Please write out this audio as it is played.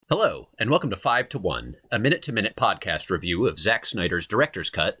Hello, and welcome to 5 to 1, a minute-to-minute podcast review of Zack Snyder's director's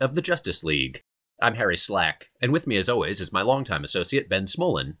cut of the Justice League. I'm Harry Slack, and with me as always is my longtime associate, Ben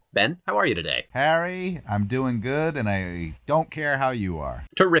Smolin. Ben, how are you today? Harry, I'm doing good, and I don't care how you are.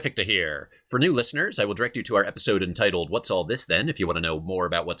 Terrific to hear. For new listeners, I will direct you to our episode entitled What's All This Then, if you want to know more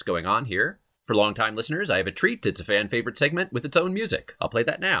about what's going on here. For longtime listeners, I have a treat. It's a fan-favorite segment with its own music. I'll play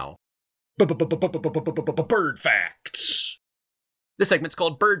that now. Bird Facts. This segment's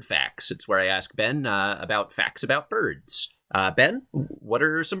called Bird Facts. It's where I ask Ben about facts about birds. Ben, what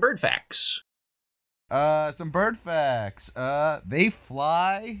are some bird facts? Some bird facts. They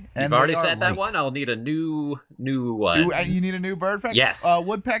fly. You've already said that one. I'll need a new one. You need a new bird fact? Yes.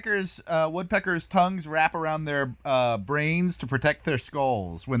 Woodpeckers' tongues wrap around their brains to protect their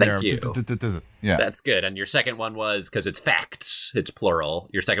skulls when Thank they're. you. Yeah, that's good. And your second one was because it's facts. It's plural.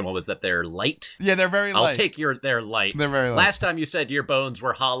 Your second one was that they're light. Yeah, they're very light. I'll take they're light. They're very light. Last time you said your bones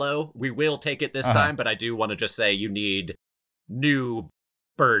were hollow. We will take it this time, but I do want to just say you need new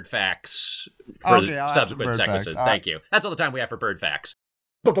bird facts for subsequent segments. Thank you. That's all the time we have for bird facts.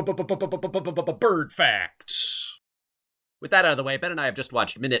 Bird facts. With that out of the way, Ben and I have just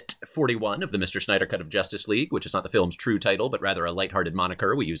watched minute 41 of the Mr. Snyder Cut of Justice League, which is not the film's true title, but rather a lighthearted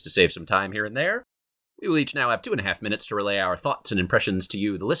moniker we use to save some time here and there. We will each now have 2.5 minutes to relay our thoughts and impressions to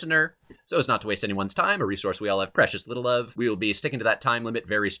you, the listener. So as not to waste anyone's time, a resource we all have precious little of, we will be sticking to that time limit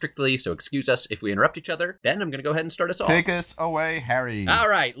very strictly, so excuse us if we interrupt each other. Ben, I'm going to go ahead and start us off. Take us away, Harry. All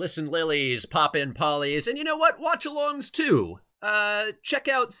right, listen, lilies, pop in pollies, and you know what? Watch-alongs, too. Check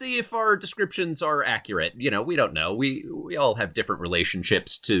out, see if our descriptions are accurate. You know, we don't know. We all have different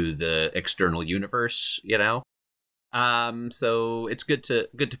relationships to the external universe, you know? So it's good to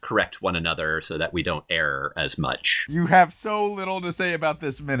correct one another so that we don't err as much. You have so little to say about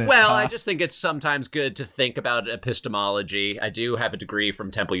this minute. Well, I just think it's sometimes good to think about epistemology. I do have a degree from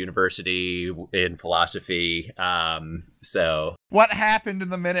Temple University in philosophy. So what happened in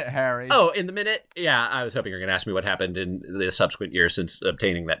the minute, Harry? Oh, in the minute? Yeah, I was hoping you were going to ask me what happened in the subsequent years since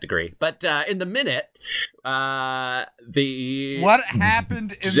obtaining that degree. But in the minute, what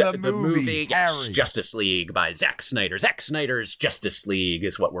happened in the movie, yes, Harry? Justice League by Zack Snyder. Zack Snyder's Justice League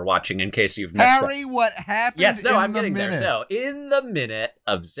is what we're watching in case you've missed Harry, what happened Yes, no, in I'm the getting minute? there. So, in the minute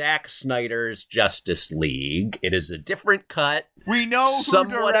of Zack Snyder's Justice League, it is a different cut. We know who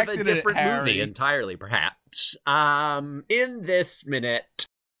somewhat of a directed different it, movie Harry. entirely, perhaps. In this minute,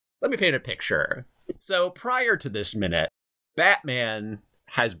 let me paint a picture. So prior to this minute, Batman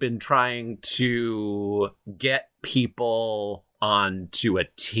has been trying to get people onto a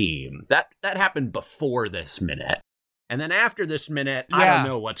team. That happened before this minute. And then after this minute, I don't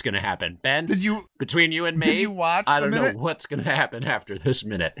know what's going to happen. Ben, between you and me, did you watch I don't the minute? know what's going to happen after this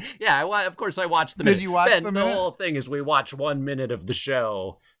minute. Yeah, of course I watched the Did minute. you watch Ben, the minute? The whole thing is we watch 1 minute of the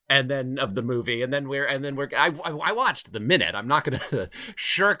show and then of the movie, and then I watched the minute. I'm not going to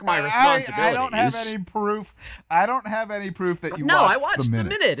shirk my responsibilities. I don't have any proof. I don't have any proof that you watched the minute. No, I watched the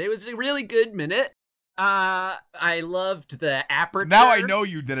minute. It was a really good minute. I loved the aperture. Now I know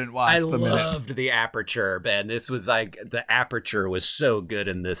you didn't watch the minute. I loved the aperture, Ben. This was like, the aperture was so good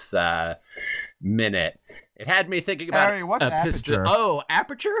in this minute. It had me thinking about Harry, what's aperture? Oh,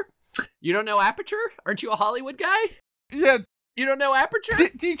 aperture? You don't know aperture? Aren't you a Hollywood guy? Yeah. You don't know aperture?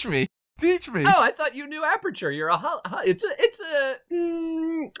 Teach me. Teach me. Oh, I thought you knew aperture. You're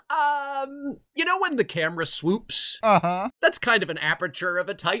you know when the camera swoops? Uh-huh. That's kind of an aperture of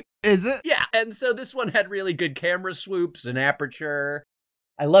a type. Is it? Yeah, and so this one had really good camera swoops and aperture.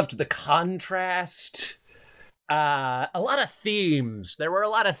 I loved the contrast. A lot of themes. There were a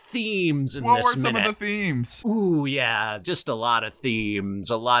lot of themes in this minute. What were some of the themes? Ooh, yeah, just a lot of themes.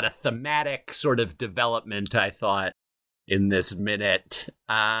 A lot of thematic sort of development, I thought, in this minute.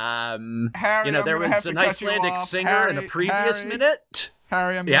 Harry, you know, there was an Icelandic singer in a previous minute.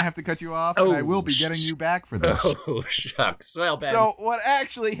 Harry, I'm going to have to cut you off, and I will be getting you back for this. Oh, shucks. Well, Ben. So what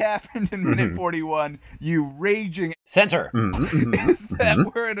actually happened in minute 41, you raging center, is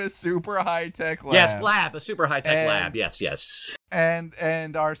that we're in a super high-tech lab. Yes, lab, a super high-tech lab. Yes.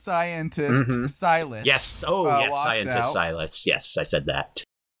 And our scientist, Silas. Yes, scientist Silas. Yes, I said that.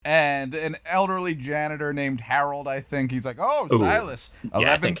 And an elderly janitor named Harold, I think. He's like, Silas,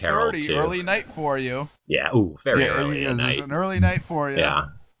 11:30, early night for you. Yeah, very early night. It's an early night for you. Yeah.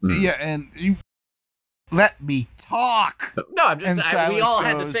 Yeah, and you let me talk. No, I'm just, we all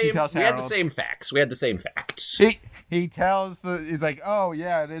had the same, we had the same facts. We had the same facts. He tells he's like, oh,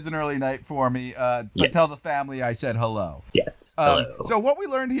 yeah, it is an early night for me, but tell the family I said hello. Yes, hello. So what we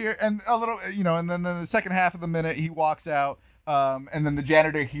learned here, and a little, and then the second half of the minute, he walks out, and then the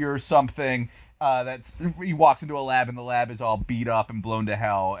janitor hears something, He walks into a lab and the lab is all beat up and blown to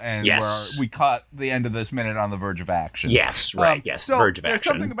hell, and we cut the end of this minute on the verge of action. Yes, right. So verge of action. There's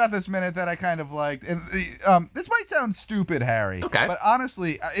something about this minute that I kind of liked, and this might sound stupid, Harry. Okay. But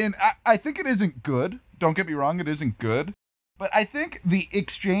honestly, I think it isn't good. Don't get me wrong, it isn't good. But I think the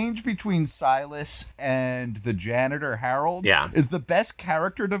exchange between Silas and the janitor, Harold, is the best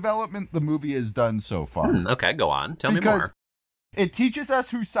character development the movie has done so far. Okay, go on. Tell me more. It teaches us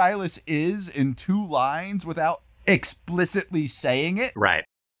who Silas is in 2 lines without explicitly saying it. Right.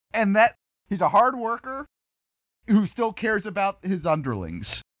 And that he's a hard worker who still cares about his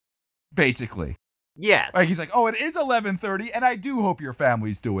underlings, basically. Yes. Like, he's like, oh, it is 11:30, and I do hope your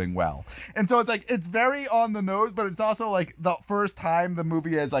family's doing well. And so it's like, it's very on the nose, but it's also like the first time the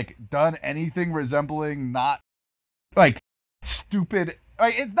movie has like done anything resembling not like stupid.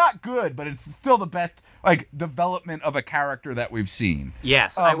 Like, it's not good, but it's still the best like development of a character that we've seen.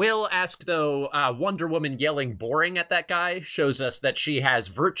 Yes, I will ask though. Wonder Woman yelling "boring" at that guy shows us that she has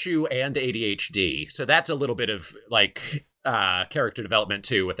virtue and ADHD. So that's a little bit of like character development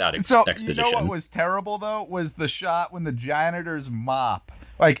too, without exposition. You know what was terrible though was the shot when the janitor's mop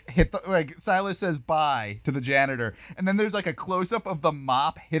hit the Silas says bye to the janitor, and then there's like a close up of the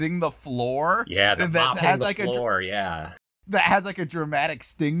mop hitting the floor. Yeah, the mop hitting the floor. That has like a dramatic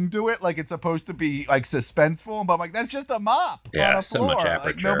sting to it, like it's supposed to be like suspenseful, but I'm like, that's just a mop. Yeah, on a so floor. much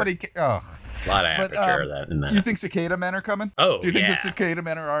aperture. Like, ugh. A lot of aperture in that. You think Cicada Men are coming? Oh, do you think the Cicada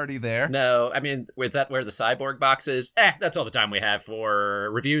Men are already there? No, I mean, is that where the cyborg box is? That's all the time we have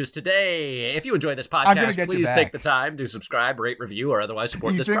for reviews today. If you enjoy this podcast, please take the time to subscribe, rate, review, or otherwise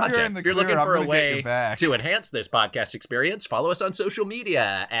support this project. If you're looking for a way to enhance this podcast experience, follow us on social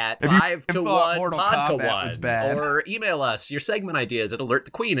media at 5 to 1 Podca1, or email us your segment ideas at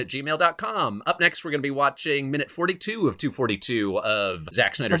alertthequeen@gmail.com. Up next, we're going to be watching minute 42 of 242 of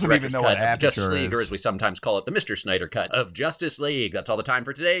Zack Snyder's director's cut of Justice League, or as we sometimes call it, the Mr. Snyder cut of Justice League. That's all the time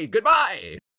for today. Goodbye!